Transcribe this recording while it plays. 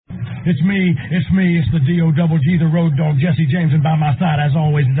It's me. It's the D-O-double-G, the road dog, Jesse James, and by my side, as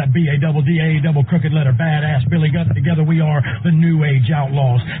always, is that B-A-double-D-A, double crooked letter, badass Billy Gunn. Together we are the New Age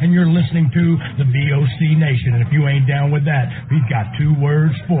Outlaws, and you're listening to the VOC Nation. And if you ain't down with that, we've got two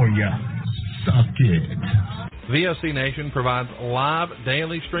words for you. Suck it. VOC Nation provides live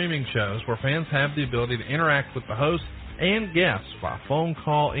daily streaming shows where fans have the ability to interact with the hosts and guests by phone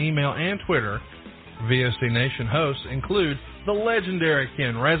call, email, and Twitter. VOC Nation hosts include the legendary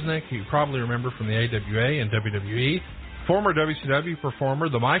Ken Resnick, who you probably remember from the AWA and WWE, former WCW performer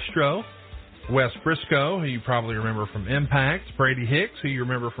The Maestro, Wes Briscoe, who you probably remember from Impact, Brady Hicks, who you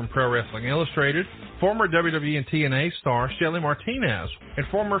remember from Pro Wrestling Illustrated, former WWE and TNA star Shelly Martinez, and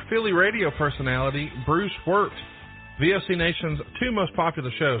former Philly radio personality Bruce Wirt. VOC Nation's two most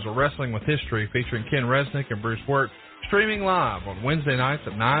popular shows are Wrestling with History, featuring Ken Resnick and Bruce Wirt, streaming live on Wednesday nights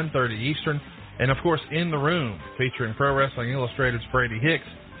at 9:30 Eastern, and of course In the Room, featuring Pro Wrestling Illustrated's Brady Hicks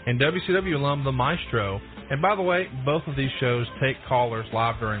and WCW alum The Maestro. And by the way, both of these shows take callers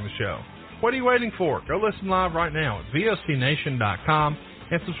live during the show. What are you waiting for? Go listen live right now at VOCNation.com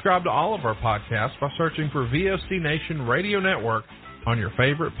and subscribe to all of our podcasts by searching for VOC Nation Radio Network on your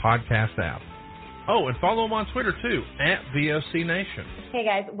favorite podcast app. Oh, and follow them on Twitter, too, at VOC Nation. Hey,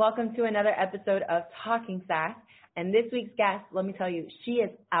 guys. Welcome to another episode of Talking Sass. And this week's guest, let me tell you, she is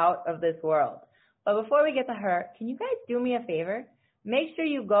out of this world. But before we get to her, can you guys do me a favor? Make sure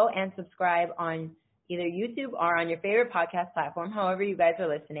you go and subscribe on either YouTube or on your favorite podcast platform, however you guys are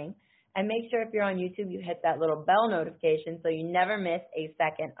listening. And make sure if you're on YouTube, you hit that little bell notification so you never miss a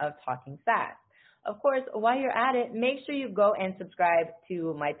second of Talking Sass. Of course, while you're at it, make sure you go and subscribe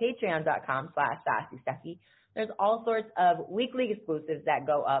to my patreon.com/SassySteffi. There's all sorts of weekly exclusives that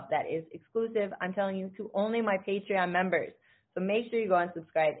go up that is exclusive, I'm telling you, to only my Patreon members. So make sure you go and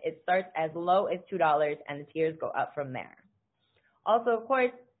subscribe. It starts as low as $2 and the tiers go up from there. Also, of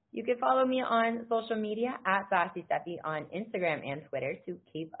course, you can follow me on social media at SassySteffi on Instagram and Twitter to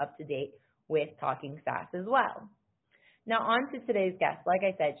keep up to date with Talking Sass as well. Now, on to today's guest. Like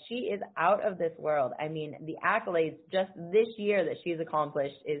I said, she is out of this world. I mean, the accolades just this year that she's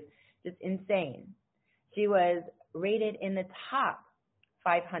accomplished is just insane. She was rated in the top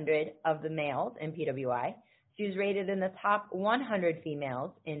 500 of the males in PWI. She was rated in the top 100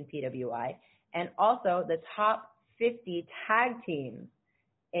 females in PWI, and also the top 50 tag teams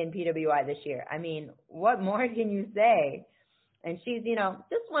in PWI this year. I mean, what more can you say? And she's,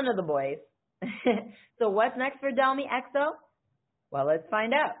 just one of the boys. So what's next for Delmy Exo? Well, let's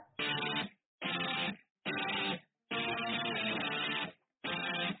find out.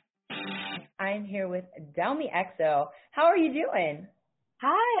 I'm here with Delmy Exo. How are you doing?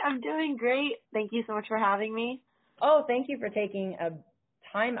 Hi, I'm doing great. Thank you so much for having me. Oh, thank you for taking a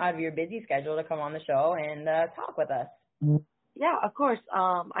time out of your busy schedule to come on the show and talk with us. Yeah, of course.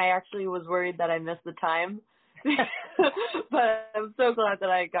 I actually was worried that I missed the time, but I'm so glad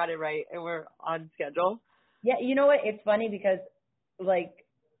that I got it right and we're on schedule. Yeah, you know what? It's funny because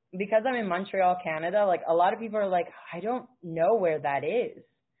I'm in Montreal, Canada, a lot of people are like, I don't know where that is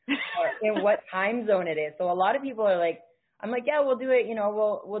or in what time zone it is. So a lot of people are like, I'm like, yeah, we'll do it,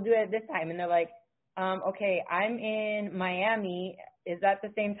 we'll do it this time. And they're like, okay, I'm in Miami. Is that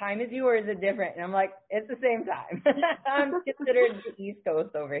the same time as you or is it different? And I'm like, it's the same time. I'm considered the East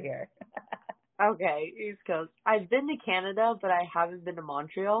Coast over here. Okay, East Coast. I've been to Canada, but I haven't been to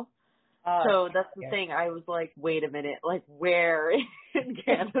Montreal. So that's the thing. I was like, wait a minute, where in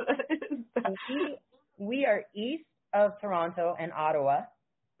Canada is that? We are east of Toronto and Ottawa,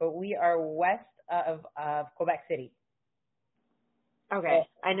 but we are west of Quebec City. Okay, so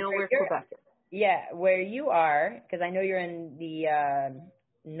I know where Quebec is. Yeah, where you are, because I know you're in the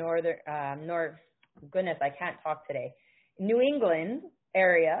goodness, I can't talk today. New England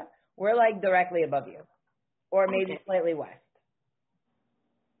area, we're directly above you, or maybe slightly west.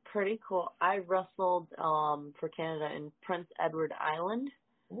 Pretty cool. I wrestled for Canada in Prince Edward Island.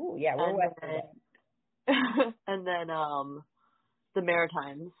 Ooh, yeah, we're west of that. And then the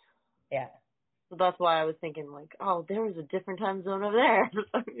Maritimes. Yeah. So that's why I was thinking there was a different time zone over there.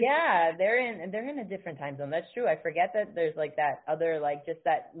 Yeah, they're in a different time zone. That's true. I forget that there's that other just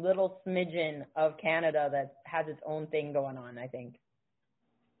that little smidgen of Canada that has its own thing going on, I think.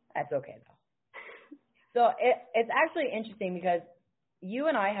 That's okay though. So it's actually interesting because you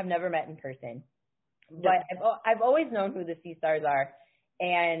and I have never met in person, but I've always known who the Sea Stars are,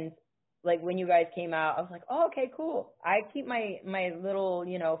 and when you guys came out, I was like, oh, okay, cool. I keep my little,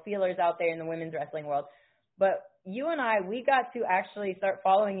 feelers out there in the women's wrestling world. But you and I, we got to actually start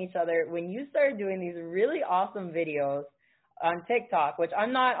following each other when you started doing these really awesome videos on TikTok, which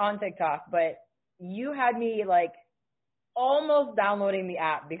I'm not on TikTok, but you had me almost downloading the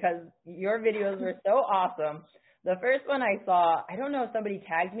app because your videos were so awesome. The first one I saw, I don't know if somebody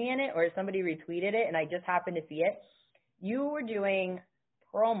tagged me in it or if somebody retweeted it and I just happened to see it. You were doing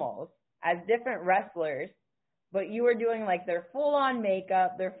promos as different wrestlers, but you were doing like their full-on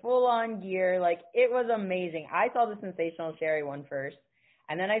makeup, their full-on gear. Like, it was amazing. I saw the Sensational Sherri one first,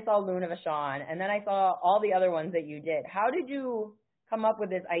 and then I saw Luna Vachon, and then I saw all the other ones that you did. How did you come up with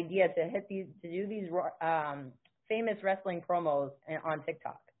this idea to do these famous wrestling promos on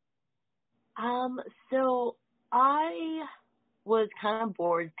TikTok? So I was kind of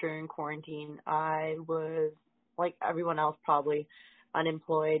bored during quarantine. I was, like everyone else, probably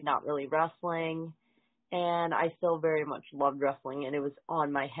unemployed, not really wrestling, and I still very much loved wrestling, and it was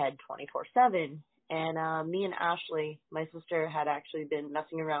on my head 24/7. And me and Ashley, my sister, had actually been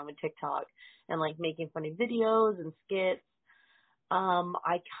messing around with TikTok and like making funny videos and skits.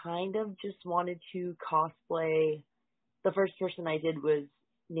 I kind of just wanted to cosplay. The first person I did was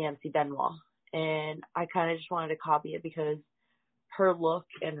Nancy Benoit, and I kind of just wanted to copy it because her look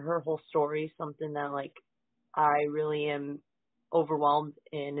and her whole story is something that like I really am overwhelmed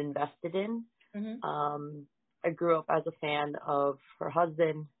and invested in. Mm-hmm. I grew up as a fan of her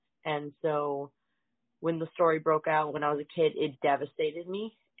husband, and so when the story broke out when I was a kid, it devastated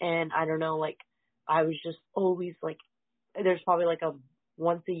me. And I don't know, like, I was just always like, there's probably like a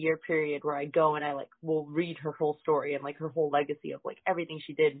once a year period where I go and I like will read her whole story and like her whole legacy of like everything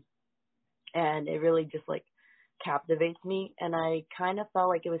she did. And it really just like captivates me. And I kind of felt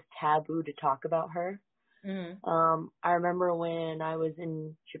like it was taboo to talk about her. Mm-hmm. I remember when I was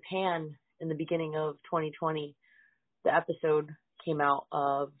in Japan in the beginning of 2020, the episode came out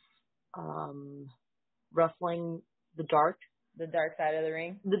of wrestling the dark side of the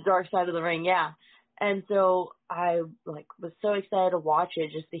ring. The dark side of the ring, yeah. And so I like was so excited to watch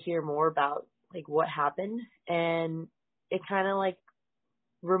it just to hear more about like what happened, and it kind of like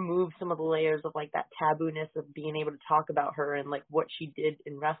removed some of the layers of like that tabooness of being able to talk about her and like what she did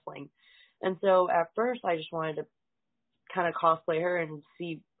in wrestling. And so at first I just wanted to kind of cosplay her and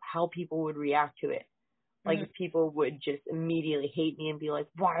see how people would react to it. Like, mm-hmm. if people would just immediately hate me and be like,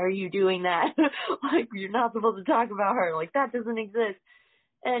 why are you doing that? Like, you're not supposed to talk about her. Like, that doesn't exist.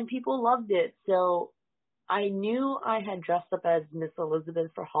 And people loved it. So I knew I had dressed up as Miss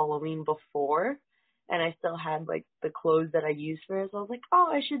Elizabeth for Halloween before, and I still had, like, the clothes that I used for it. So I was like, oh,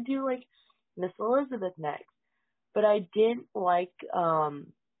 I should do, like, Miss Elizabeth next. But I didn't like,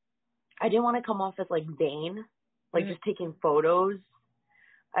 I didn't want to come off as, like, vain, like, mm-hmm. just taking photos.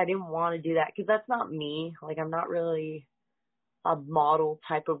 I didn't want to do that because that's not me. Like, I'm not really a model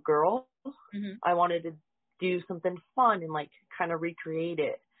type of girl. Mm-hmm. I wanted to do something fun and, like, kind of recreate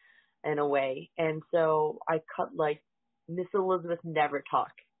it in a way. And so I cut, like, Miss Elizabeth never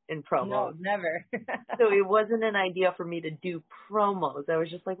talk in promos. No, never. So it wasn't an idea for me to do promos. I was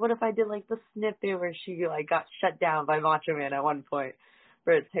just like, what if I did, like, the snippet where she, like, got shut down by Macho Man at one point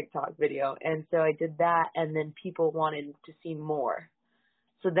for a TikTok video. And so I did that, and then people wanted to see more.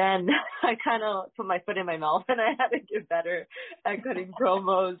 So then I kind of put my foot in my mouth and I had to get better at cutting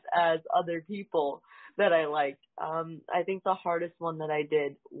promos as other people that I liked. I think the hardest one that I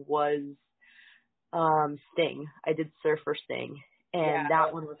did was Sting. I did Surfer Sting. And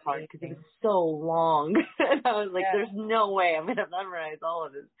that one was hard because it was so long. And I was like, there's no way I'm going to memorize all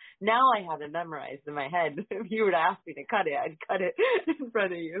of this. Now I have it memorized in my head. If you were to ask me to cut it, I'd cut it in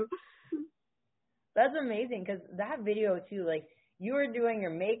front of you. That's amazing because that video too, like, you were doing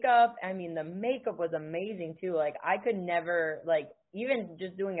your makeup. I mean, the makeup was amazing too. Like, I could never, like, even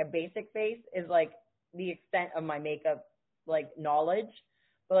just doing a basic face is like the extent of my makeup, like, knowledge.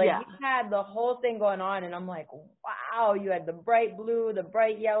 But like, you had the whole thing going on, and I'm like, wow, you had the bright blue, the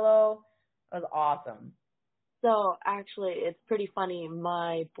bright yellow. It was awesome. So actually, it's pretty funny.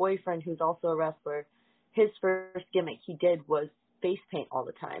 My boyfriend, who's also a wrestler, his first gimmick he did was face paint all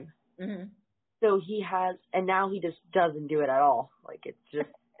the time. Mm-hmm. So he has, and now he just doesn't do it at all. Like, it's just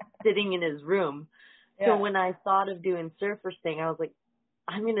sitting in his room. Yeah. So when I thought of doing Surfer Sting, I was like,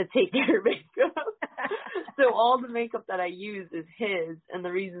 I'm going to take your makeup. So all the makeup that I use is his, and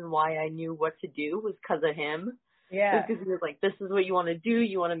the reason why I knew what to do was because of him. Yeah. Because he was like, this is what you want to do.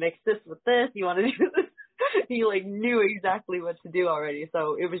 You want to mix this with this. You want to do this. He, like, knew exactly what to do already.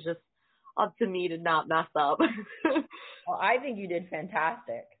 So it was just up to me to not mess up. Well, I think you did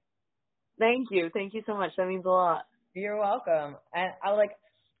fantastic. Thank you. Thank you so much. That means a lot. You're welcome. And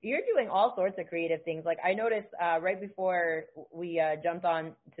you're doing all sorts of creative things. Like, I noticed right before we jumped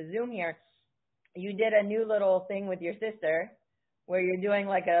on to Zoom here, you did a new little thing with your sister where you're doing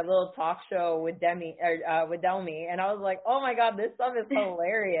like a little talk show with Delmy. And I was like, oh my God, this stuff is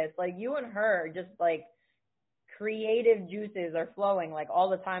hilarious. Like, you and her just like creative juices are flowing like all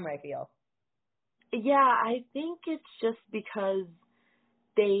the time, I feel. Yeah, I think it's just because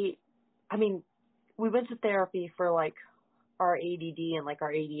we went to therapy for like our ADD and like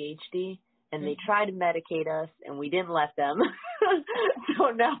our ADHD, and they tried to medicate us, and we didn't let them.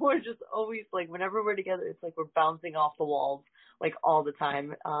 So now we're just always like, whenever we're together, it's like we're bouncing off the walls like all the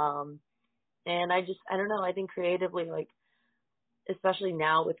time. And I don't know, I think creatively, like, especially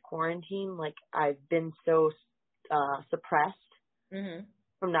now with quarantine, like I've been so suppressed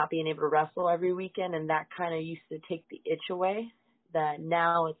from not being able to wrestle every weekend, and that kind of used to take the itch away, that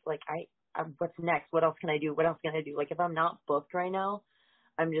now it's like, what's next? What else can I do? What else can I do? Like, if I'm not booked right now,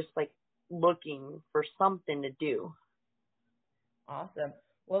 I'm just like looking for something to do. Awesome.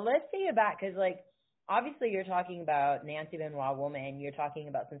 Well, let's take it back, because like, obviously you're talking about Nancy Benoit Woman, you're talking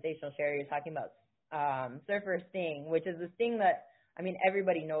about Sensational Sherri, you're talking about Surfer Sting, which is the Sting that, I mean,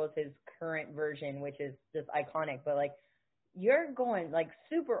 everybody knows his current version, which is just iconic, but like, you're going like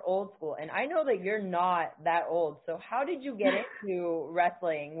super old school, and I know that you're not that old. So how did you get into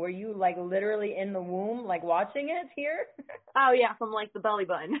wrestling? Were you like literally in the womb, like watching it here? Oh yeah, from like the belly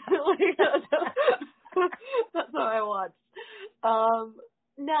button. That's what I watched.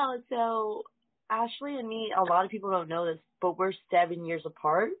 No, so Ashley and me, a lot of people don't know this, but we're 7 years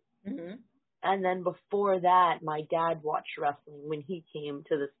apart. Mm-hmm. And then before that, my dad watched wrestling when he came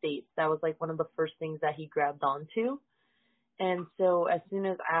to the States. That was like one of the first things that he grabbed onto. And so as soon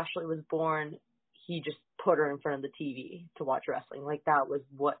as Ashley was born, he just put her in front of the TV to watch wrestling. Like, that was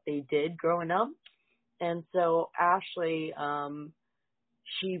what they did growing up. And so Ashley,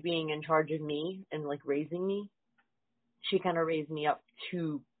 she being in charge of me and like raising me, she kind of raised me up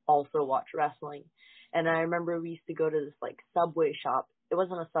to also watch wrestling. And I remember we used to go to this like Subway shop. It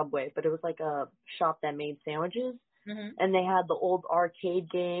wasn't a Subway, but it was like a shop that made sandwiches. Mm-hmm. And they had the old arcade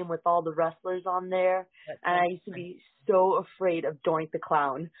game with all the wrestlers on there. And I used to be so afraid of Doink the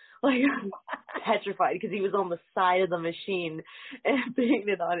Clown, like petrified, because he was on the side of the machine and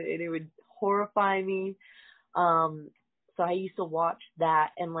banging on it, and it would horrify me. So I used to watch that,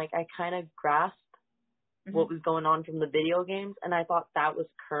 and like I kind of grasped what was going on from the video games, and I thought that was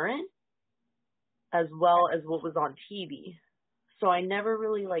current as well as what was on TV. So I never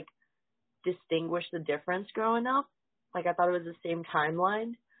really like distinguished the difference growing up. Like, I thought it was the same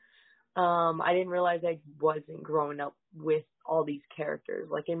timeline. I didn't realize I wasn't growing up with all these characters.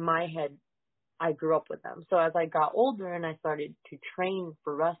 Like, in my head, I grew up with them. So as I got older and I started to train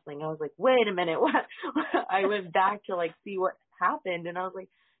for wrestling, I was like, wait a minute, what? I went back to like see what happened, and I was like,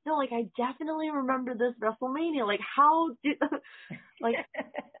 no, like, I definitely remember this WrestleMania. Like, how did, like,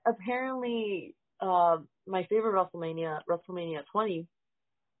 apparently, my favorite WrestleMania 20,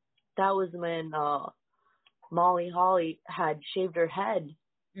 that was when Molly Holly had shaved her head.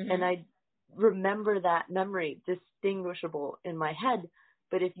 Mm-hmm. And I remember that memory distinguishable in my head.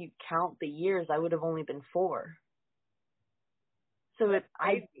 But if you count the years, I would have only been 4. So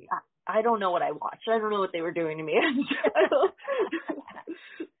I don't know what I watched. I don't know what they were doing to me.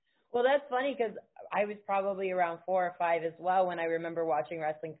 Well, that's funny, because I was probably around 4 or 5 as well when I remember watching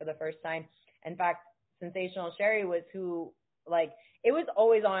wrestling for the first time. In fact, Sensational Sherri was who, like, it was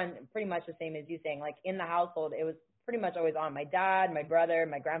always on, pretty much the same as you saying. Like, in the household, it was pretty much always on. My dad, my brother,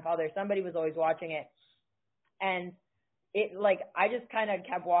 my grandfather, somebody was always watching it. And it, like, I just kind of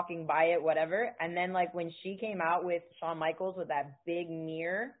kept walking by it, whatever. And then, like, when she came out with Shawn Michaels with that big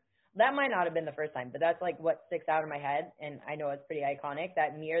mirror, that might not have been the first time, but that's, like, what sticks out in my head. And I know it's pretty iconic,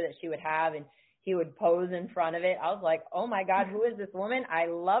 that mirror that she would have, and he would pose in front of it. I was like, oh, my God, who is this woman? I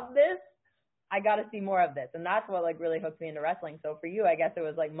love this. I got to see more of this. And that's what, like, really hooked me into wrestling. So for you, I guess it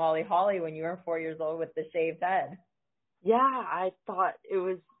was, like, Molly Holly when you were 4 years old with the shaved head. Yeah, I thought it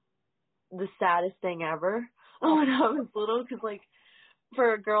was the saddest thing ever when I was little, because, like,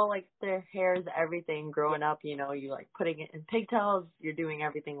 for a girl, like, their hair is everything growing up, you know, you're, like, putting it in pigtails, you're doing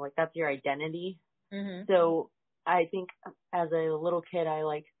everything, like, that's your identity. Mm-hmm. So I think as a little kid, I,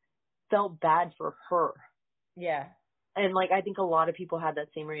 like, felt bad for her. Yeah. And, like, I think a lot of people had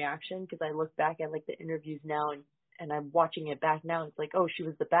that same reaction, because I look back at, like, the interviews now, and I'm watching it back now, it's like, oh, she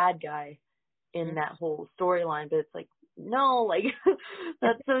was the bad guy in that whole storyline, but it's like, no, like,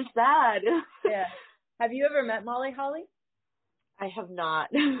 that's so sad. Yeah. Have you ever met Molly Holly? I have not.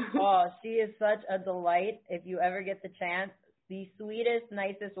 Oh, she is such a delight. If you ever get the chance, the sweetest,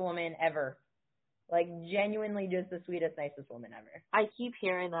 nicest woman ever. Like, genuinely just the sweetest, nicest woman ever. I keep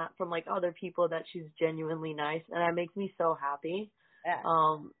hearing that from, like, other people, that she's genuinely nice, and that makes me so happy.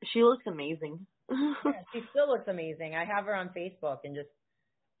 Yeah. She looks amazing. Yeah, she still looks amazing. I have her on Facebook, and just,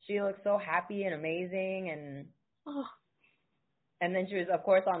 she looks so happy and amazing, and... Oh. And then she was, of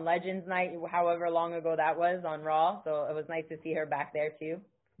course, on Legends Night, however long ago that was, on Raw. So it was nice to see her back there, too.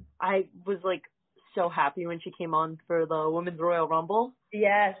 I was, like, so happy when she came on for the Women's Royal Rumble.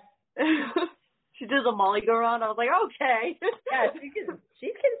 Yes. She did the Molly go around. I was like, okay. Yeah, she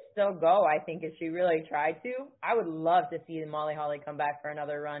can still go, I think, if she really tried to. I would love to see Molly Holly come back for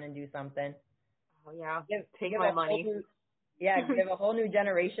another run and do something. Oh, yeah. Give my money. Give a whole new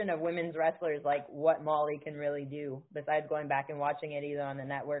generation of women's wrestlers, like, what Molly can really do, besides going back and watching it either on the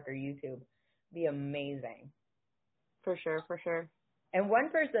network or YouTube. Be amazing. For sure. And one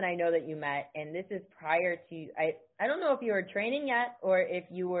person I know that you met, and this is prior to, I don't know if you were training yet or if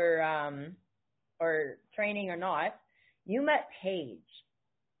you were or training or not, you met Paige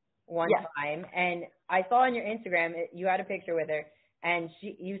one time, and I saw on your Instagram you had a picture with her, and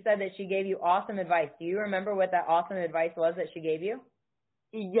you said that she gave you awesome advice. Do you remember what that awesome advice was that she gave you?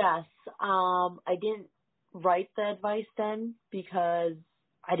 Yes. I didn't write the advice then because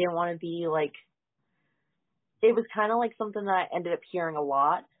I didn't want to be like, it was kind of like something that I ended up hearing a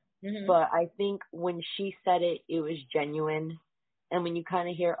lot, but I think when she said it, it was genuine. And when you kind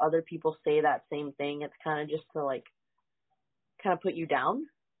of hear other people say that same thing, it's kind of just to, like, kind of put you down.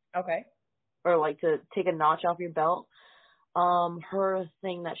 Okay. Or, like, to take a notch off your belt. Her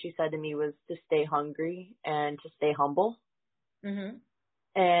thing that she said to me was to stay hungry and to stay humble. Mm-hmm.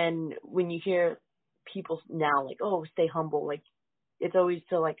 And when you hear people now, like, oh, stay humble, like, it's always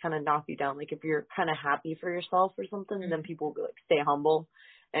to, like, kind of knock you down. Like, if you're kind of happy for yourself or something, then people will be like, stay humble.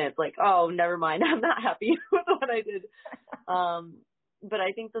 And it's like, oh, never mind. I'm not happy with what I did. But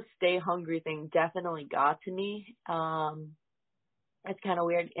I think the stay hungry thing definitely got to me. It's kind of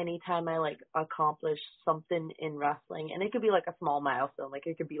weird. Anytime I, like, accomplish something in wrestling, and it could be, like, a small milestone. Like,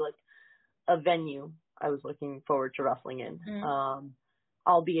 it could be, like, a venue I was looking forward to wrestling in.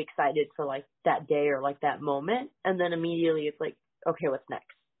 I'll be excited for, like, that day or, like, that moment. And then immediately it's like, okay, what's next?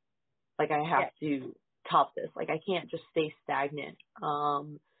 Like, I have to top this. Like, I can't just stay stagnant.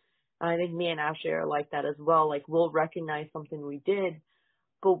 I think me and Ashley are like that as well. Like, we'll recognize something we did,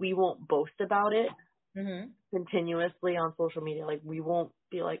 but we won't boast about it continuously on social media. Like, we won't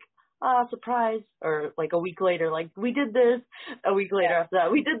be like, surprise, or like a week later, like, we did this. A week later after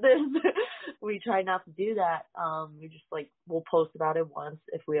that, we did this. We try not to do that. We just, like, we'll post about it once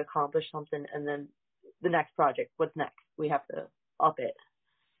if we accomplish something, and then the next project, what's next? We have to up it,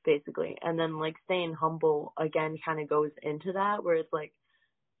 basically. And then, like, staying humble, again, kind of goes into that, where it's like,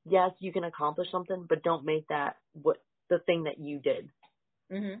 yes, you can accomplish something, but don't make that the thing that you did.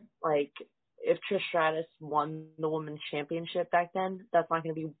 Like, if Trish Stratus won the women's championship back then, that's not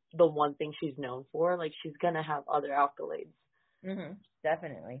going to be the one thing she's known for. Like, she's going to have other accolades.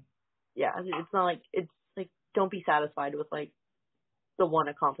 Definitely. Yeah, it's not like, it's like, don't be satisfied with, like, the one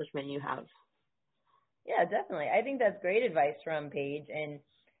accomplishment you have. Yeah, definitely. I think that's great advice from Paige, and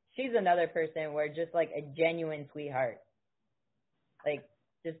she's another person where just, like, a genuine sweetheart. Like,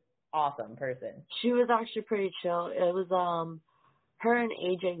 just awesome person. She was actually pretty chill. It was her and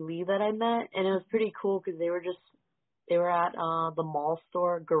AJ Lee that I met, and it was pretty cool because they were at the mall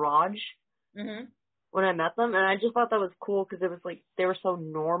store Garage when I met them, and I just thought that was cool because it was like they were so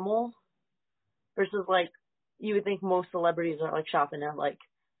normal versus like you would think most celebrities are like shopping at like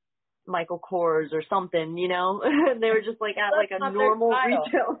Michael Kors or something, you know, and they were just like at like a normal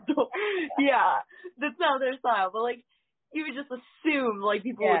retail store. Yeah, that's not their style, but like you would just assume like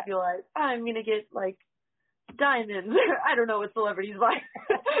people would feel like, I'm gonna get like diamonds. I don't know what celebrities buy.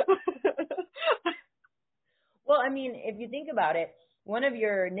 Well, I mean, if you think about it, one of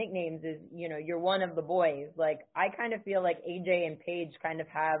your nicknames is, you know, you're one of the boys. Like, I kind of feel like AJ and Paige kind of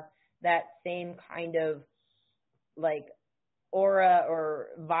have that same kind of, like, aura or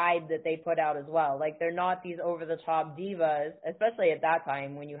vibe that they put out as well. Like, they're not these over-the-top divas, especially at that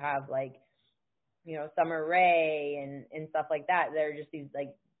time when you have, like, you know, Summer Rae and stuff like that. They're just these,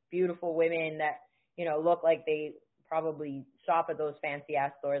 like, beautiful women that, you know, look like they probably shop at those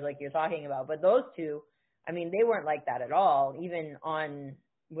fancy-ass stores like you're talking about. But those two, I mean, they weren't like that at all, even on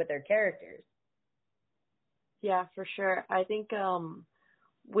with their characters. Yeah, for sure. I think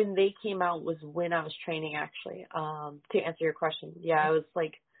when they came out was when I was training, actually, to answer your question. Yeah, I was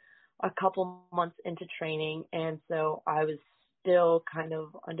like a couple months into training, and so I was still kind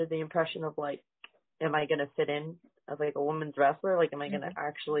of under the impression of like, am I going to fit in as like a women's wrestler? Like, am I going to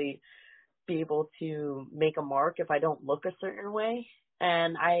actually be able to make a mark if I don't look a certain way?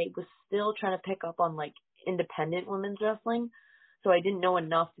 And I was still trying to pick up on like independent women's wrestling, so I didn't know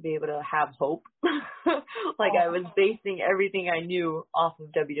enough to be able to have hope. Like, I was basing everything I knew off of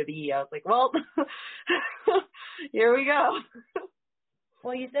WWE. I was like, well, here we go.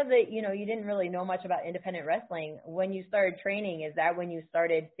 Well, you said that, you didn't really know much about independent wrestling. When you started training, is that when you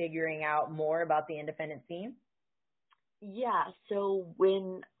started figuring out more about the independent scene? Yeah, so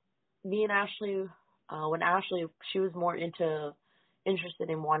when me and Ashley, when Ashley, she was more interested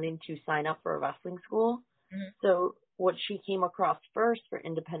in wanting to sign up for a wrestling school. Mm-hmm. So what she came across first for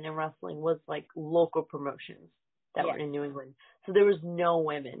independent wrestling was like local promotions that were in New England. So there was no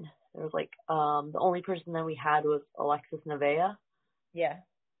women. There was like, the only person that we had was Alexis Nevaeh. Yeah.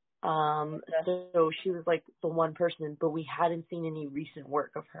 So she was like the one person, but we hadn't seen any recent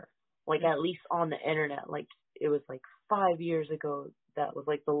work of her, like at least on the internet. Like it was like 5 years ago. That was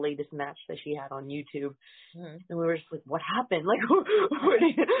like the latest match that she had on YouTube. Mm-hmm. And we were just like, what happened? Like,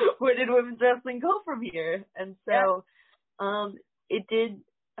 where did women's wrestling go from here? And so,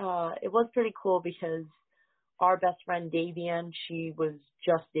 it was pretty cool because our best friend Davian, she was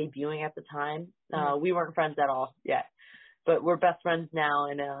just debuting at the time. We weren't friends at all yet, but we're best friends now.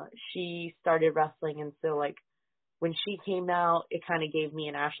 And, she started wrestling. And so like when she came out, it kind of gave me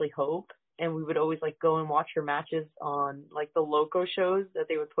and Ashley hope. And we would always like go and watch her matches on like the loco shows that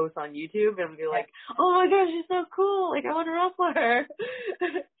they would post on YouTube and be like, oh my gosh, she's so cool. Like I want to wrestle her.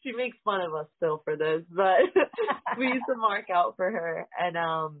 She makes fun of us still for this, but we used to mark out for her. And,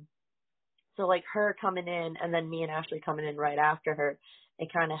 so like her coming in and then me and Ashley coming in right after her,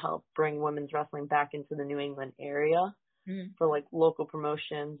 it kind of helped bring women's wrestling back into the New England area for like local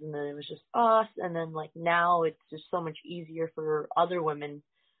promotions. And then it was just us. And then like now it's just so much easier for other women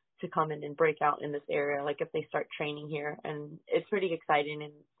to come in and break out in this area, like if they start training here. And it's pretty exciting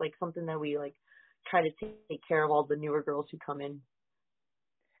and it's like something that we like try to take care of all the newer girls who come in.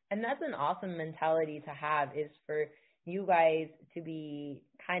 And that's an awesome mentality to have, is for you guys to be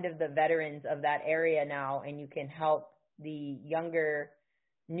kind of the veterans of that area now, and you can help the younger,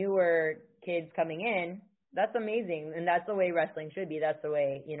 newer kids coming in. That's amazing. And that's the way wrestling should be. That's the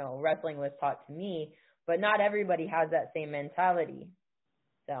way, wrestling was taught to me, but not everybody has that same mentality.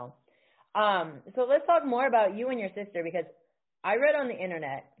 So let's talk more about you and your sister, because I read on the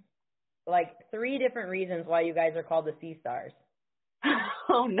internet like 3 different reasons why you guys are called the Sea Stars.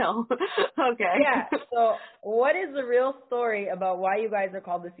 Oh no. Okay. Yeah. So what is the real story about why you guys are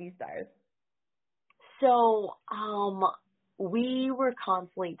called the Sea Stars? So, we were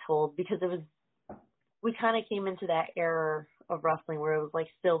constantly told, because we kind of came into that era of wrestling where it was like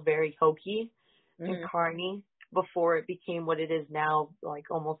still very hokey and carny before it became what it is now, like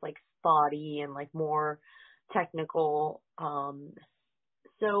almost like spotty and like more technical.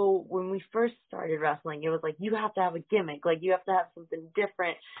 So when we first started wrestling, it was like, you have to have a gimmick. Like you have to have something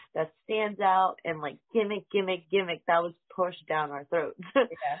different that stands out, and like gimmick, that was pushed down our throats.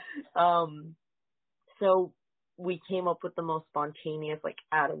 Yeah. So we came up with the most spontaneous, like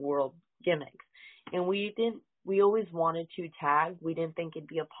out of world gimmicks. And we always wanted to tag. We didn't think it'd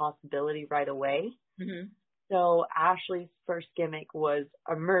be a possibility right away. Mm-hmm. So Ashley's first gimmick was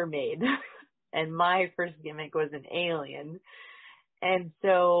a mermaid and my first gimmick was an alien. And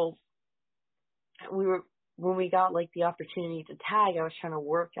so when we got like the opportunity to tag, I was trying to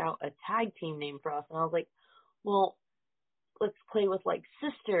work out a tag team name for us. And I was like, well, let's play with like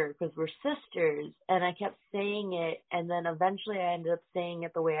sister, because we're sisters. And I kept saying it. And then eventually I ended up saying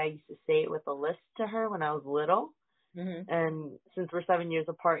it the way I used to say it with a list to her when I was little. Mm-hmm. And since we're 7 years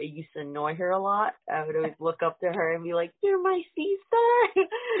apart, it used to annoy her a lot. I would always look up to her and be like, you're my sea star.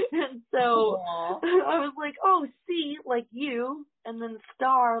 And so I was like, oh, sea like you, and then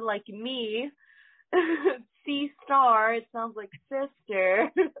star like me. Sea star, it sounds like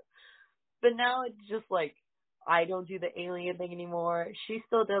sister. But now it's just like, I don't do the alien thing anymore. She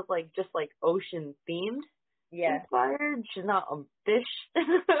still does like just like ocean themed. Yeah. Inspired. She's not a fish.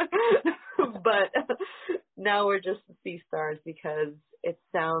 But now we're just Sea Stars because it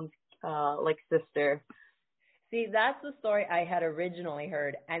sounds like sister. See, that's the story I had originally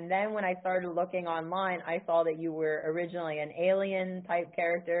heard. And then when I started looking online, I saw that you were originally an alien type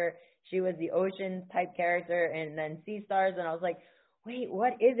character. She was the ocean type character, and then Sea Stars. And I was like, wait,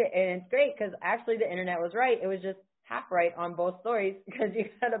 what is it? And it's great because actually the internet was right. It was just half right on both stories because you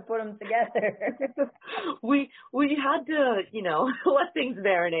got to put them together. we had to, let things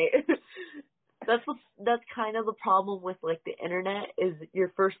marinate. That's kind of the problem with like the internet, is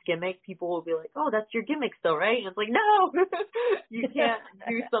your first gimmick, people will be like, oh, that's your gimmick still, right? And it's like, no, you can't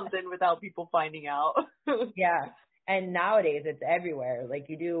do something without people finding out. Yeah. And nowadays it's everywhere. Like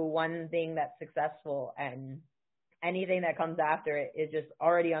you do one thing that's successful and anything that comes after it is just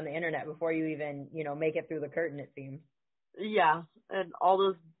already on the internet before you even, make it through the curtain, it seems. Yeah. And all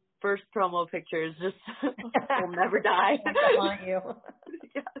those first promo pictures just will never die. On you.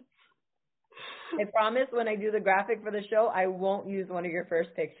 Yes. I promise when I do the graphic for the show, I won't use one of your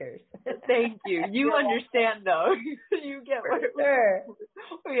first pictures. Thank you. You understand, though. You get what sure.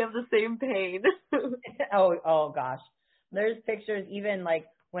 We have the same pain. Oh gosh. There's pictures even like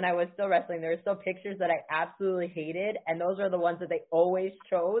when I was still wrestling, there were still pictures that I absolutely hated, and those are the ones that they always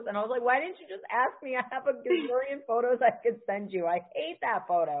chose. And I was like, why didn't you just ask me? I have a gazillion photos I could send you. I hate that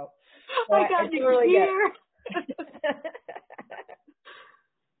photo. So I got you here.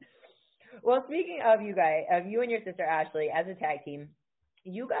 Well, speaking of you guys, of you and your sister Ashley as a tag team,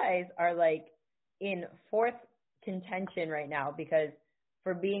 you guys are like in fourth contention right now because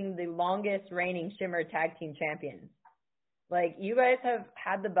for being the longest reigning Shimmer tag team champions. Like, you guys have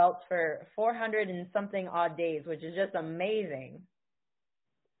had the belts for 400 and something odd days, which is just amazing.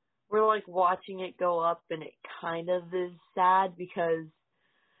 We're, like, watching it go up, and it kind of is sad because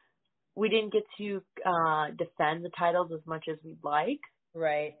we didn't get to defend the titles as much as we'd like.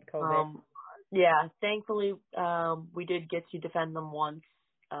 Right, COVID. Yeah, thankfully, we did get to defend them once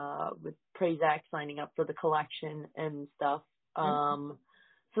with Prazak signing up for the collection and stuff.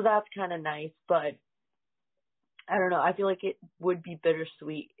 So that's kind of nice, but I don't know. I feel like it would be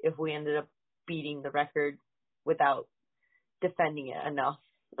bittersweet if we ended up beating the record without defending it enough.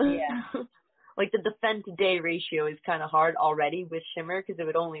 Yeah. Like the defend to day ratio is kind of hard already with Shimmer because it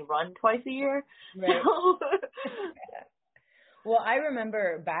would only run twice a year. Right. So. Well, I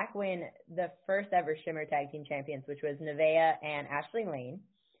remember back when the first ever Shimmer Tag Team Champions, which was Nevaeh and Ashley Lane,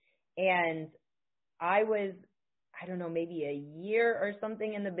 and I was, I don't know, maybe a year or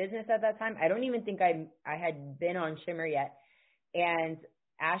something in the business at that time. I don't even think I had been on Shimmer yet. And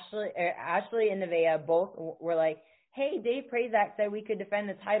Ashley and Nevaeh both were like, hey, Dave Prazak said we could defend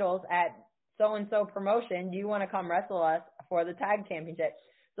the titles at so-and-so promotion. Do you want to come wrestle us for the tag championship?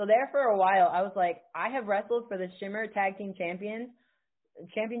 So there for a while, I was like, I have wrestled for the Shimmer Tag Team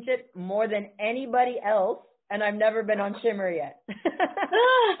Championship more than anybody else, and I've never been on Shimmer yet. Because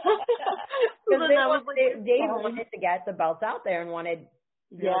Dave wanted to get the belts out there and wanted,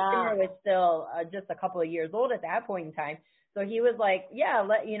 you know, Shimmer was still just a couple of years old at that point in time. So he was like, yeah,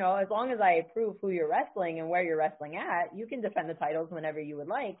 as long as I approve who you're wrestling and where you're wrestling at, you can defend the titles whenever you would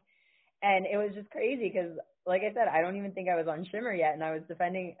like. And it was just crazy because, like I said, I don't even think I was on Shimmer yet, and I was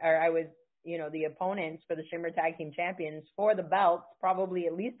defending, or I was, the opponents for the Shimmer Tag Team Champions for the belts probably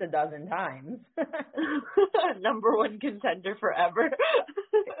at least a dozen times. Number one contender forever.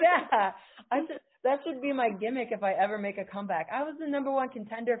 Yeah, that should be my gimmick if I ever make a comeback. I was the number one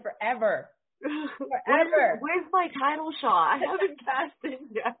contender forever. Forever. Where's my title shot? I haven't cashed in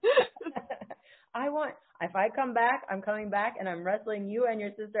yet. If I come back, I'm coming back, and I'm wrestling you and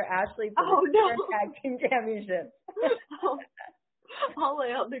your sister Ashley for the Tag Team Championship. I'll lay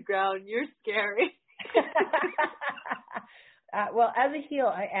on the ground. You're scary. Well, as a heel,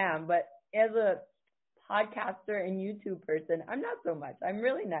 I am, but as a podcaster and YouTube person, I'm not so much. I'm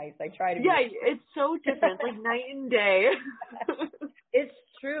really nice. I try to be. Yeah, it's so different, like night and day. It's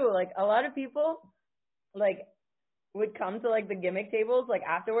true. Like, a lot of people, like, would come to, like, the gimmick tables, like,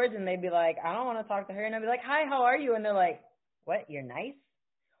 afterwards, and they'd be like, I don't want to talk to her. And I'd be like, hi, how are you? And they're like, what, you're nice?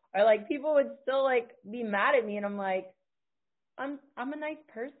 Or, like, people would still, like, be mad at me, and I'm like, I'm a nice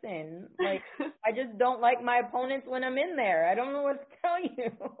person. Like, I just don't like my opponents when I'm in there. I don't know what to tell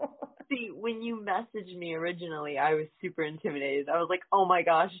you. See, when you messaged me originally, I was super intimidated. I was like, oh, my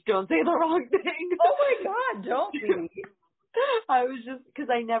gosh, don't say the wrong thing. Oh, my God, don't be. I was just, because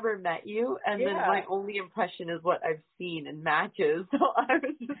I never met you, and then my only impression is what I've seen in matches, so I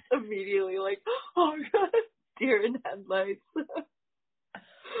was just immediately like, oh God, deer in headlights.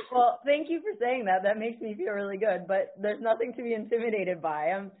 Well, thank you for saying that. That makes me feel really good, but there's nothing to be intimidated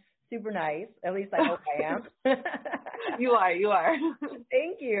by. I'm super nice. At least I hope I am. You are.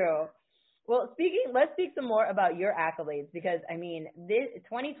 Thank you. Well, let's speak some more about your accolades, because, I mean, this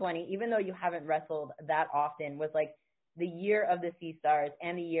 2020, even though you haven't wrestled that often, was like the year of the Sea Stars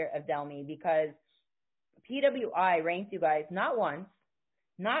and the year of Delmy, because PWI ranked you guys not once,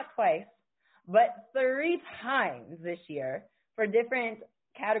 not twice, but 3 times this year for different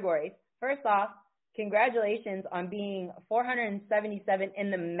categories. First off, congratulations on being 477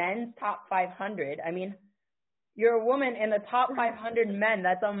 in the men's top 500. I mean, you're a woman in the top 500 men.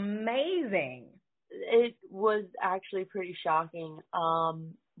 That's amazing. It was actually pretty shocking.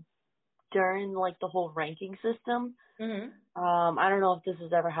 During, like, the whole ranking system, I don't know if this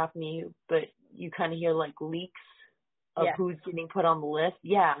has ever happened to you, but you kind of hear, like, leaks of who's getting put on the list.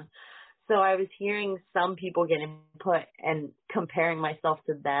 Yeah. So I was hearing some people getting put and comparing myself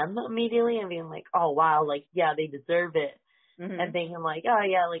to them immediately and being like, oh, wow, like, yeah, they deserve it. And thinking, like, oh,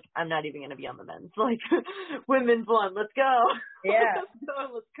 yeah, like, I'm not even going to be on the men's. Like, women's one, let's go. Yeah. So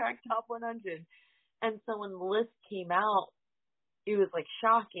let's crack top 100. And so when the list came out, it was like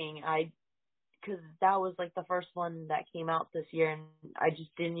shocking. Because that was like the first one that came out this year, and I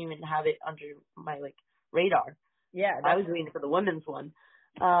just didn't even have it under my like radar. Yeah, I was waiting for the women's one.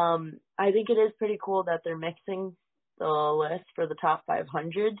 I think it is pretty cool that they're mixing the list for the top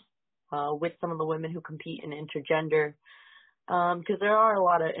 500 with some of the women who compete in intergender. Because there are a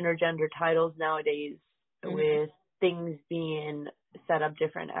lot of intergender titles nowadays with things being set up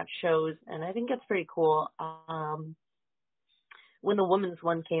different at shows, and I think it's pretty cool. When the women's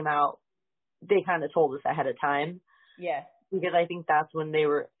one came out, they kind of told us ahead of time. Yeah. Because I think that's when they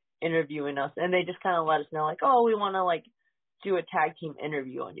were interviewing us, and they just kind of let us know, like, oh, we want to, like, do a tag team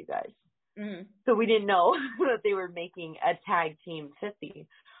interview on you guys. Mm-hmm. So we didn't know that they were making a tag team 50,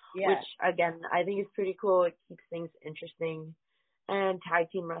 which, again, I think is pretty cool. It keeps things interesting. And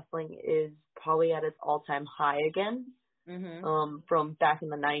tag team wrestling is probably at its all-time high again from back in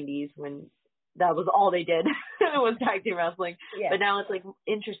the 90s when that was all they did was tag team wrestling. Yeah. But now it's, like,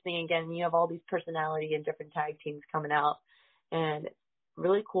 interesting again. You have all these personality and different tag teams coming out. And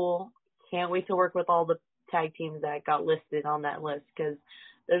really cool. Can't wait to work with all the tag teams that got listed on that list because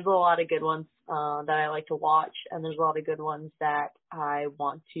there's a lot of good ones that I like to watch, and there's a lot of good ones that I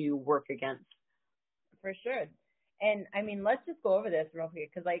want to work against. For sure. And, I mean, let's just go over this real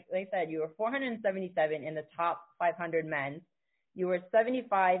quick because, like I said, you were 477 in the top 500 men. You were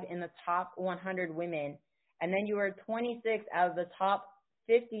 75 in the top 100 women. And then you were 26 out of the top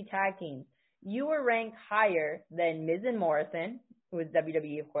 50 tag teams. You were ranked higher than Miz and Morrison, who is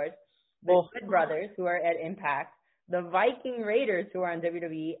WWE, of course, the Good Brothers, who are at Impact, the Viking Raiders, who are on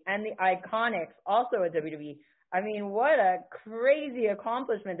WWE, and the Iconics, also at WWE. I mean, what a crazy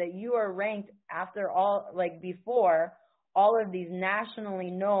accomplishment that you are ranked after all, like before all of these nationally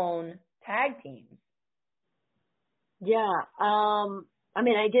known tag teams. Yeah. I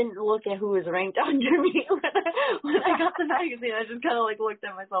mean, I didn't look at who was ranked under me when I got the magazine. I just kind of like looked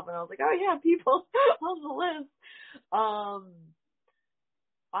at myself and I was like, oh yeah, people on the list.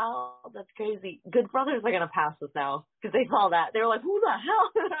 Wow, that's crazy. Good Brothers are going to pass us now because they saw that. They were like, who the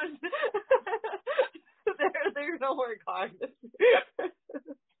hell? They're going to work hard.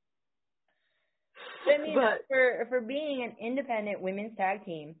 I mean, for being an independent women's tag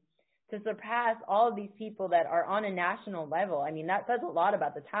team, to surpass all of these people that are on a national level, I mean, that says a lot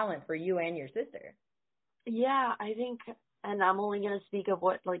about the talent for you and your sister. Yeah, I think, and I'm only going to speak of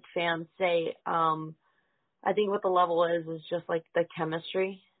what, like, fans say. I think what the level is just, like, the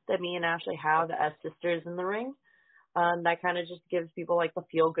chemistry that me and Ashley have as sisters in the ring. That kind of just gives people, like, the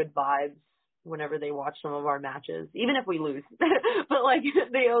feel-good vibes whenever they watch some of our matches, even if we lose. But, like,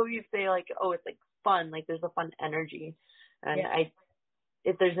 they always say, like, oh, it's, like, fun. Like, there's a fun energy. And yeah.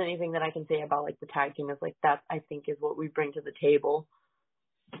 If there's anything that I can say about, like, the tag team is, like, that I think is what we bring to the table.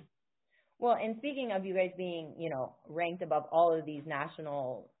 Well, and speaking of you guys being, you know, ranked above all of these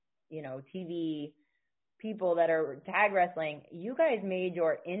national, you know, TV people that are tag wrestling, you guys made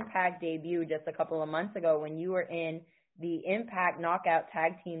your Impact debut just a couple of months ago when you were in the Impact Knockout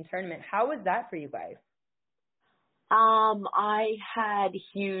Tag Team Tournament. How was that for you guys? I had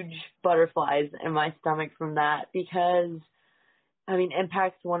huge butterflies in my stomach from that because, I mean,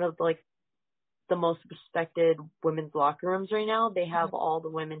 Impact's one of, like, the most respected women's locker rooms right now. They have all the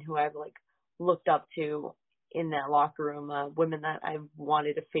women who I've, like, looked up to in that locker room, women that I've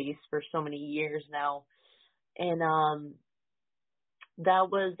wanted to face for so many years now. And that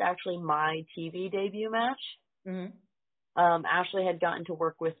was actually my TV debut match. Mm-hmm. Ashley had gotten to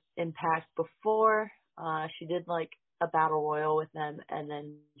work with Impact before. She did, like, a battle royal with them, and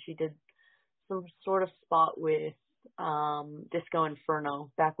then she did some sort of spot with Disco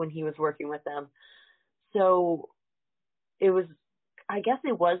Inferno back when he was working with them. So it was, I guess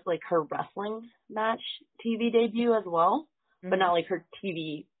it was like her wrestling match TV debut as well, but not like her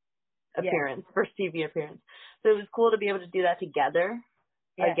TV appearance, first TV appearance. So it was cool to be able to do that together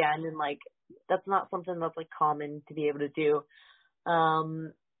again. And like, that's not something that's like common to be able to do.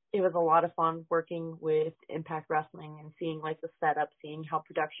 It was a lot of fun working with Impact Wrestling and seeing like the setup, seeing how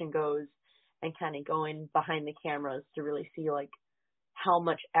production goes, and kind of going behind the cameras to really see like how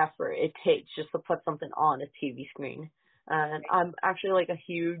much effort it takes just to put something on a TV screen. And I'm actually like a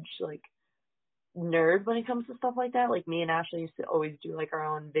huge like nerd when it comes to stuff like that. Like me and Ashley used to always do like our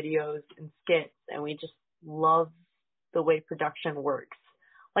own videos and skits, and we just love the way production works.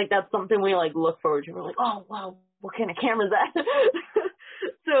 Like that's something we like look forward to. We're like, oh wow, what kind of camera is that?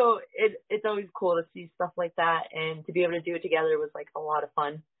 So it's always cool to see stuff like that, and to be able to do it together was like a lot of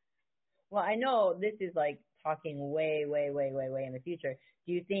fun. Well, I know this is like talking way, way, way, way, way in the future.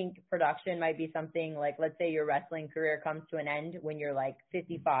 Do you think production might be something like, let's say your wrestling career comes to an end when you're like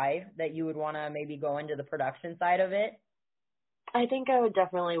 55, that you would want to maybe go into the production side of it? I think I would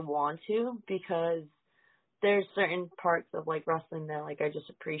definitely want to, because there's certain parts of like wrestling that like I just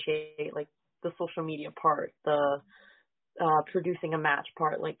appreciate, like the social media part, the producing a match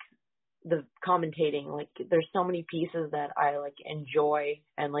part, like the commentating. Like there's so many pieces that I like enjoy,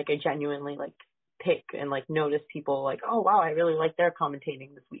 and like I genuinely like pick and like notice people like, oh wow, I really like their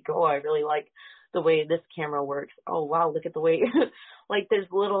commentating this week. Oh, I really like the way this camera works. Oh wow, look at the way like there's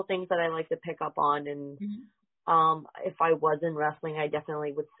little things that I like to pick up on. And if I was in wrestling, I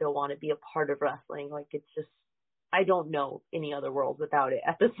definitely would still want to be a part of wrestling. Like it's just, I don't know any other world without it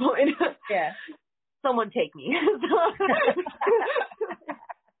at this point. Yeah. Someone take me.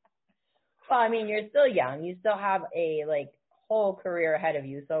 Well, I mean, you're still young. You still have a like whole career ahead of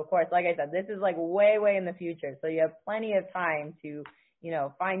you. So of course, like I said, this is like way, way in the future. So you have plenty of time to, you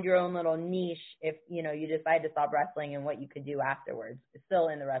know, find your own little niche if, you know, you decide to stop wrestling and what you could do afterwards. It's still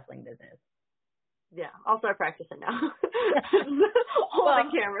in the wrestling business. Yeah, I'll start practicing now.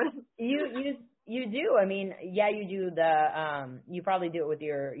 Holding cameras. You do. I mean, yeah, you do you probably do it with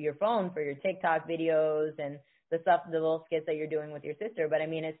your phone for your TikTok videos and the stuff, the little skits that you're doing with your sister. But I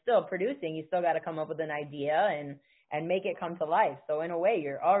mean, it's still producing. You still got to come up with an idea and make it come to life. So in a way,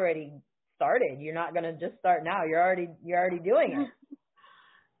 you're already started. You're not going to just start now. You're already doing it.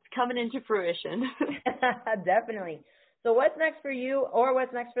 It's coming into fruition. Definitely. So what's next for you, or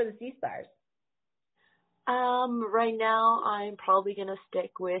what's next for the Sea Stars? Right now, I'm probably going to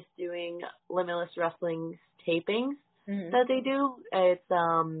stick with doing Limitless Wrestling's tapings that they do. It's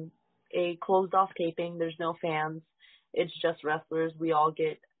a closed-off taping. There's no fans. It's just wrestlers. We all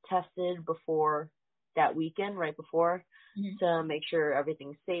get tested before that weekend, right before, to make sure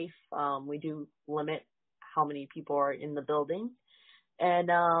everything's safe. We do limit how many people are in the building. And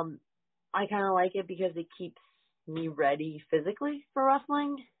I kind of like it because it keeps me ready physically for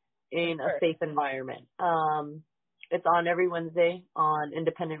wrestling in a safe environment. It's on every Wednesday on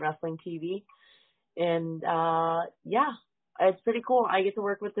Independent Wrestling TV. And, yeah, it's pretty cool. I get to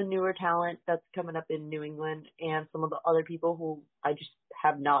work with the newer talent that's coming up in New England and some of the other people who I just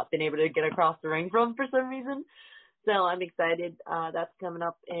have not been able to get across the ring from for some reason. So I'm excited. That's coming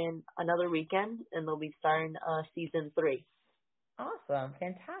up in another weekend, and they'll be starting season 3. Awesome.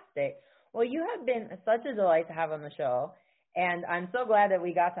 Fantastic. Well, you have been such a delight to have on the show. And I'm so glad that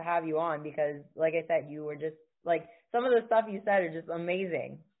we got to have you on because, like I said, you were just, like, some of the stuff you said are just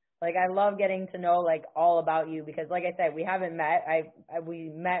amazing. Like, I love getting to know, like, all about you because, like I said, we haven't met. We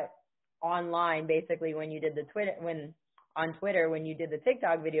met online, basically, when you did on Twitter, when you did the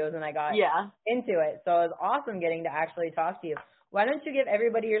TikTok videos, and I got into it. So it was awesome getting to actually talk to you. Why don't you give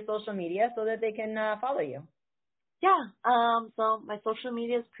everybody your social media so that they can follow you? Yeah. So my social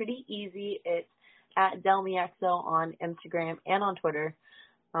media is pretty easy. It's at DelmiExo on Instagram and on Twitter.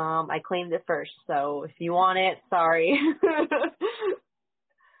 I claimed it first, so if you want it, sorry.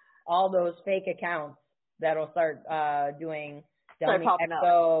 All those fake accounts that'll start doing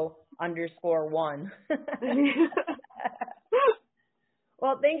DelmiExo _1.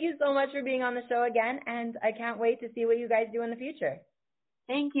 Well, thank you so much for being on the show again, and I can't wait to see what you guys do in the future.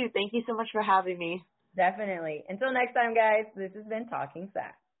 Thank you. Thank you so much for having me. Definitely. Until next time, guys, this has been Talking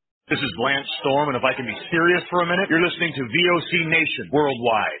Sack. This is Lance Storm, and if I can be serious for a minute, you're listening to VOC Nation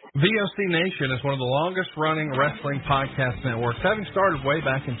Worldwide. VOC Nation is one of the longest-running wrestling podcast networks, having started way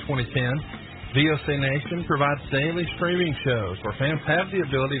back in 2010. VOC Nation provides daily streaming shows where fans have the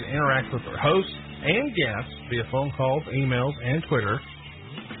ability to interact with their hosts and guests via phone calls, emails, and Twitter.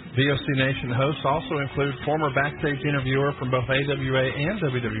 VOC Nation hosts also include former backstage interviewer from both AWA and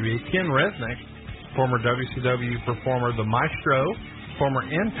WWE, Ken Resnick, former WCW performer The Maestro, former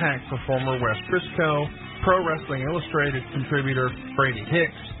Impact performer Wes Briscoe, Pro Wrestling Illustrated contributor Brady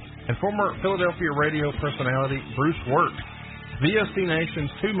Hicks, and former Philadelphia radio personality Bruce Wirt. VOC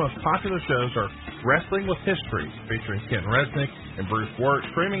Nation's 2 most popular shows are Wrestling with History, featuring Ken Resnick and Bruce Wirt,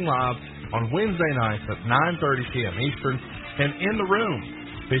 streaming live on Wednesday nights at 9:30 p.m. Eastern, and In the Room,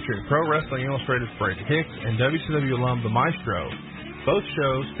 featuring Pro Wrestling Illustrated's Brady Hicks and WCW alum The Maestro. Both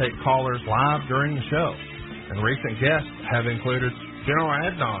shows take callers live during the show, and recent guests have included General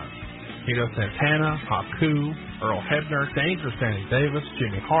Adnan, Tito Santana, Haku, Earl Hebner, Dangerous Danny Davis,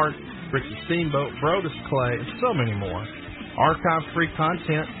 Jimmy Hart, Ricky Steamboat, Brodus Clay, and so many more. Archive-free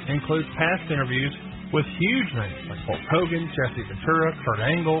content includes past interviews with huge names like Hulk Hogan, Jesse Ventura, Kurt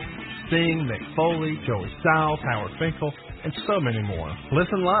Angle, Sting, Mick Foley, Joey Styles, Howard Finkel, and so many more.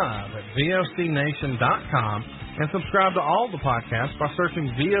 Listen live at VOCNation.com and subscribe to all the podcasts by searching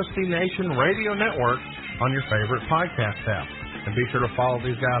VOC Nation Radio Network on your favorite podcast app. And be sure to follow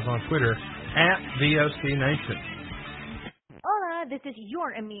these guys on Twitter at VOC Nation. Hola, this is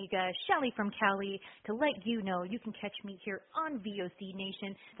your amiga, Shelly from Cali, to let you know you can catch me here on VOC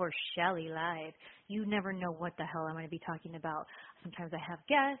Nation for Shelly Live. You never know what the hell I'm going to be talking about. Sometimes I have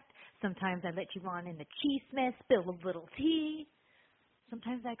guests. Sometimes I let you on in the cheese-mess, spill a little tea.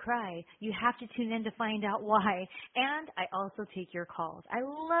 Sometimes I cry. You have to tune in to find out why. And I also take your calls. I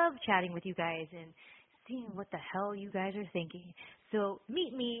love chatting with you guys and seeing what the hell you guys are thinking. So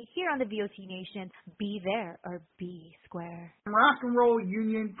meet me here on the VOC Nation. Be there or be square. Rock and Roll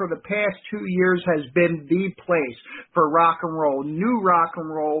Union for the past 2 years has been the place for rock and roll, new rock and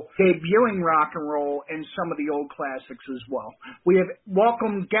roll, debuting rock and roll, and some of the old classics as well. We have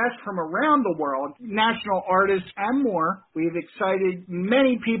welcomed guests from around the world, national artists, and more. We have excited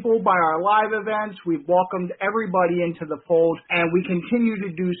many people by our live events. We've welcomed everybody into the fold, and we continue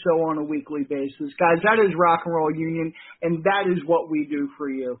to do so on a weekly basis. Guys, that is Rock and Roll Union, and that is what we do for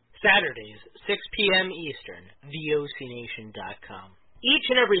you. Saturdays, 6 p.m. Eastern, VOCNation.com. Each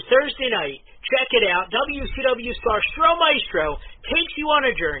and every Thursday night, check it out, WCW star Stro Maestro takes you on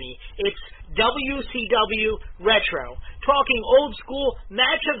a journey. It's WCW Retro, talking old school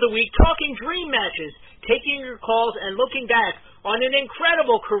match of the week, talking dream matches, taking your calls and looking back on an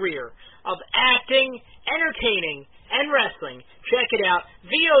incredible career of acting, entertaining, and wrestling. Check it out,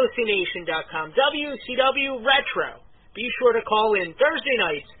 VOCNation.com, WCW Retro. Be sure to call in Thursday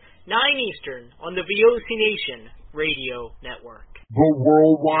nights, 9 Eastern, on the VOC Nation Radio Network. The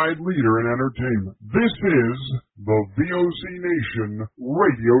worldwide leader in entertainment. This is the VOC Nation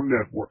Radio Network.